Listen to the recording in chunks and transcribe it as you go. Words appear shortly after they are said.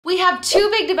have two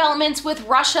big developments with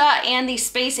Russia and the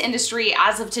space industry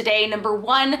as of today. Number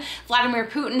one, Vladimir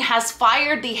Putin has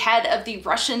fired the head of the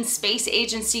Russian space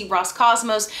agency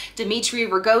Roscosmos, Dmitry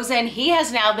Rogozin. He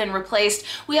has now been replaced.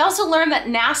 We also learned that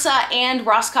NASA and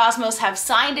Roscosmos have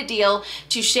signed a deal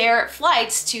to share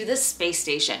flights to the space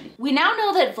station. We now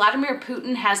know that Vladimir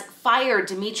Putin has fired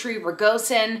Dmitry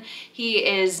Rogozin. He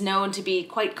is known to be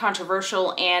quite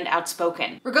controversial and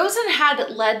outspoken. Rogozin had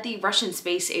led the Russian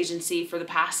space agency for the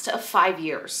past 5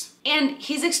 years. And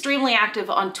he's extremely active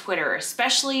on Twitter,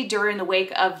 especially during the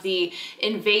wake of the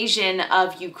invasion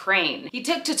of Ukraine. He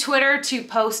took to Twitter to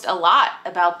post a lot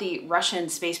about the Russian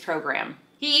space program.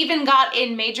 He even got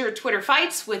in major Twitter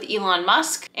fights with Elon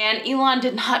Musk, and Elon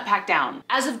did not back down.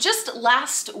 As of just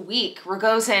last week,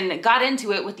 Rogozin got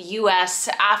into it with the US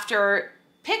after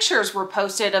pictures were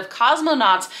posted of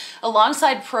cosmonauts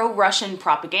alongside pro-Russian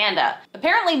propaganda.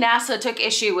 Apparently NASA took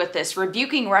issue with this,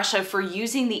 rebuking Russia for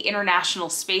using the International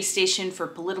Space Station for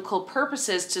political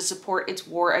purposes to support its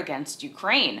war against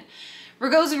Ukraine.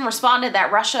 Rogozin responded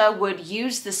that Russia would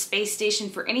use the space station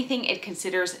for anything it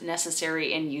considers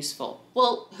necessary and useful.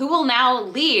 Well, who will now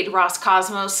lead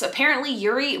Roscosmos? Apparently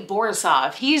Yuri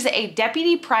Borisov. He's a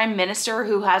deputy prime minister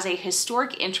who has a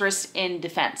historic interest in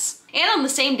defense. And on the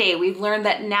same day, we've learned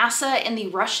that NASA and the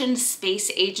Russian Space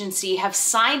Agency have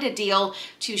signed a deal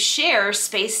to share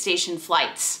space station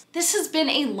flights. This has been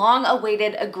a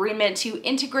long-awaited agreement to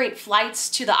integrate flights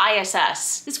to the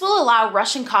ISS. This will allow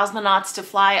Russian cosmonauts to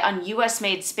fly on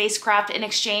US-made spacecraft in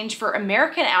exchange for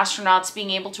American astronauts being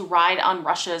able to ride on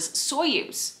Russia's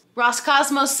Soyuz.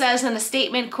 Roscosmos says in a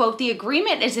statement, quote, "The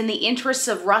agreement is in the interests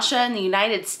of Russia and the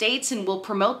United States and will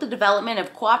promote the development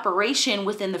of cooperation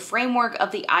within the framework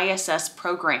of the ISS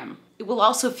program. It will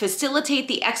also facilitate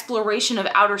the exploration of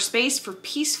outer space for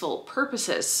peaceful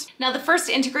purposes." Now, the first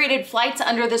integrated flights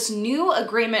under this new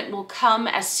agreement will come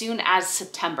as soon as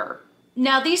September.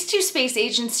 Now, these two space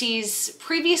agencies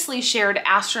previously shared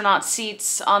astronaut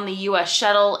seats on the US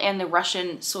shuttle and the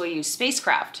Russian Soyuz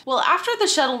spacecraft. Well, after the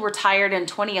shuttle retired in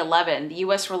 2011, the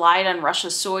US relied on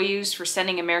Russia's Soyuz for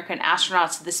sending American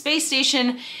astronauts to the space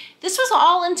station. This was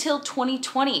all until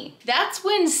 2020. That's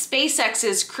when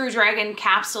SpaceX's Crew Dragon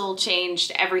capsule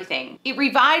changed everything. It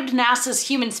revived NASA's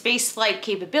human spaceflight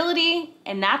capability,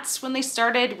 and that's when they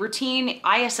started routine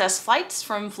ISS flights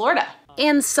from Florida.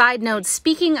 And side note,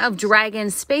 speaking of Dragon,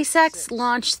 SpaceX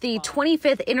launched the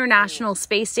 25th International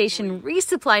Space Station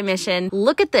resupply mission.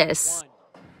 Look at this.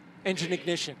 Engine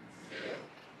ignition.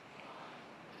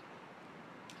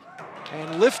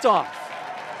 And liftoff.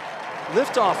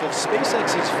 Liftoff of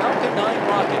SpaceX's Falcon 9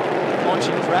 rocket,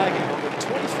 launching Dragon on the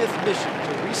 25th mission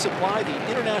to resupply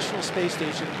the International Space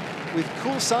Station with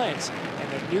cool science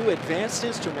and a new advanced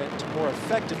instrument to more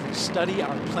effectively study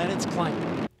our planet's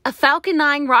climate. A Falcon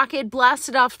 9 rocket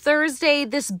blasted off Thursday.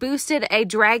 This boosted a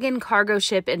Dragon cargo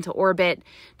ship into orbit.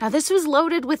 Now, this was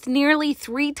loaded with nearly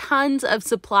 3 tons of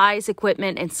supplies,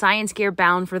 equipment, and science gear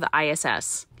bound for the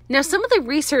ISS. Now, some of the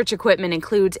research equipment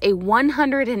includes a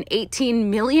 $118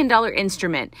 million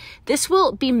instrument. This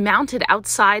will be mounted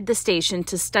outside the station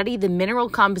to study the mineral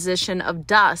composition of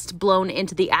dust blown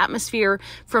into the atmosphere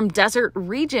from desert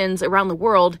regions around the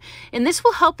world, and this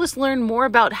will help us learn more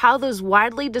about how those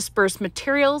widely dispersed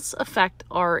materials affect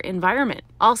our environment.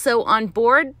 Also on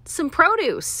board, some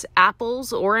produce: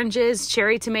 apples, oranges,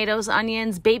 cherry tomatoes,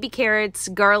 onions, baby carrots,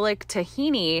 garlic,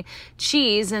 tahini,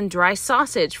 cheese, and dry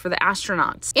sausage for the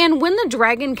astronauts. And when the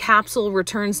Dragon capsule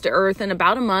returns to Earth in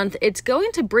about a month, it's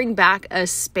going to bring back a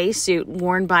spacesuit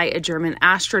worn by a German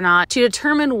astronaut to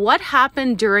determine what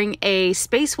happened during a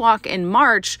spacewalk in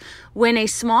March when a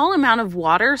small amount of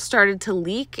water started to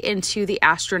leak into the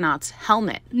astronaut's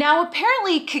helmet. Now,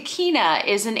 apparently Kakina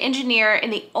is an engineer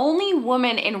and the only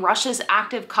woman in Russia's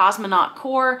active cosmonaut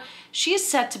corps. She is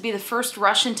set to be the first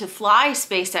Russian to fly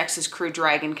SpaceX's Crew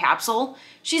Dragon capsule.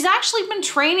 She's actually been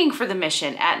training for the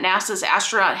mission at NASA's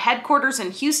astronaut headquarters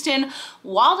in Houston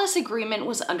while this agreement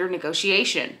was under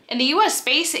negotiation. And the US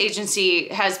Space Agency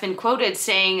has been quoted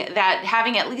saying that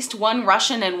having at least one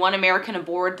Russian and one American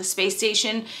aboard the space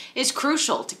station is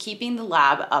crucial to keeping the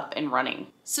lab up and running.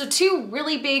 So two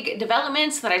really big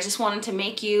developments that I just wanted to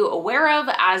make you aware of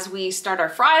as we start our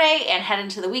Friday and head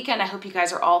into the weekend. I hope you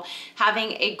guys are all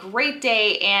having a great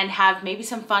day and have maybe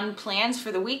some fun plans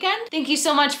for the weekend. Thank you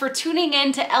so much for tuning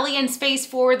in to Ellie in Space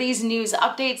for these news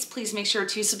updates. Please make sure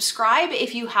to subscribe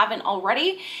if you haven't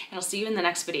already, and I'll see you in the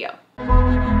next video.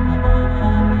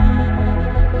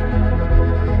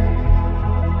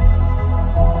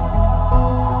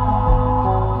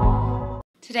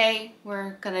 Today,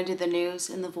 we're gonna do the news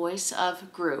in the voice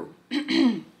of Gru.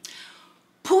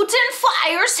 Putin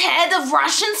fires head of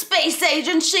Russian space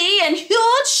agency and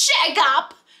huge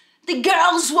shake-up. The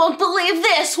girls won't believe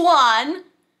this one.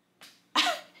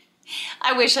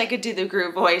 I wish I could do the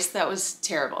Groot voice. That was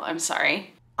terrible. I'm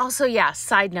sorry. Also, yeah,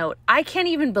 side note, I can't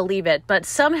even believe it, but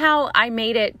somehow I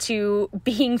made it to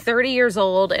being 30 years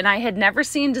old and I had never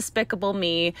seen Despicable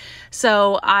Me.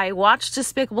 So I watched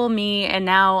Despicable Me and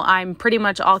now I'm pretty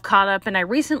much all caught up, and I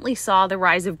recently saw The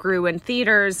Rise of Gru in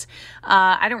theaters.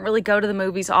 I don't really go to the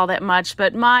movies all that much,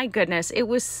 but my goodness, it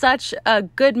was such a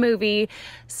good movie.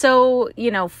 So,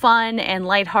 fun and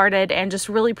lighthearted and just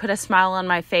really put a smile on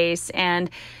my face. And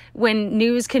when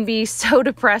news can be so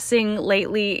depressing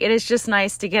lately, it is just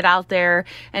nice to get out there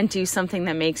and do something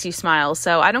that makes you smile.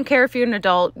 So I don't care if you're an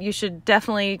adult, you should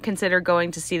definitely consider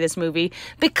going to see this movie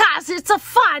because it's a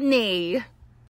funny.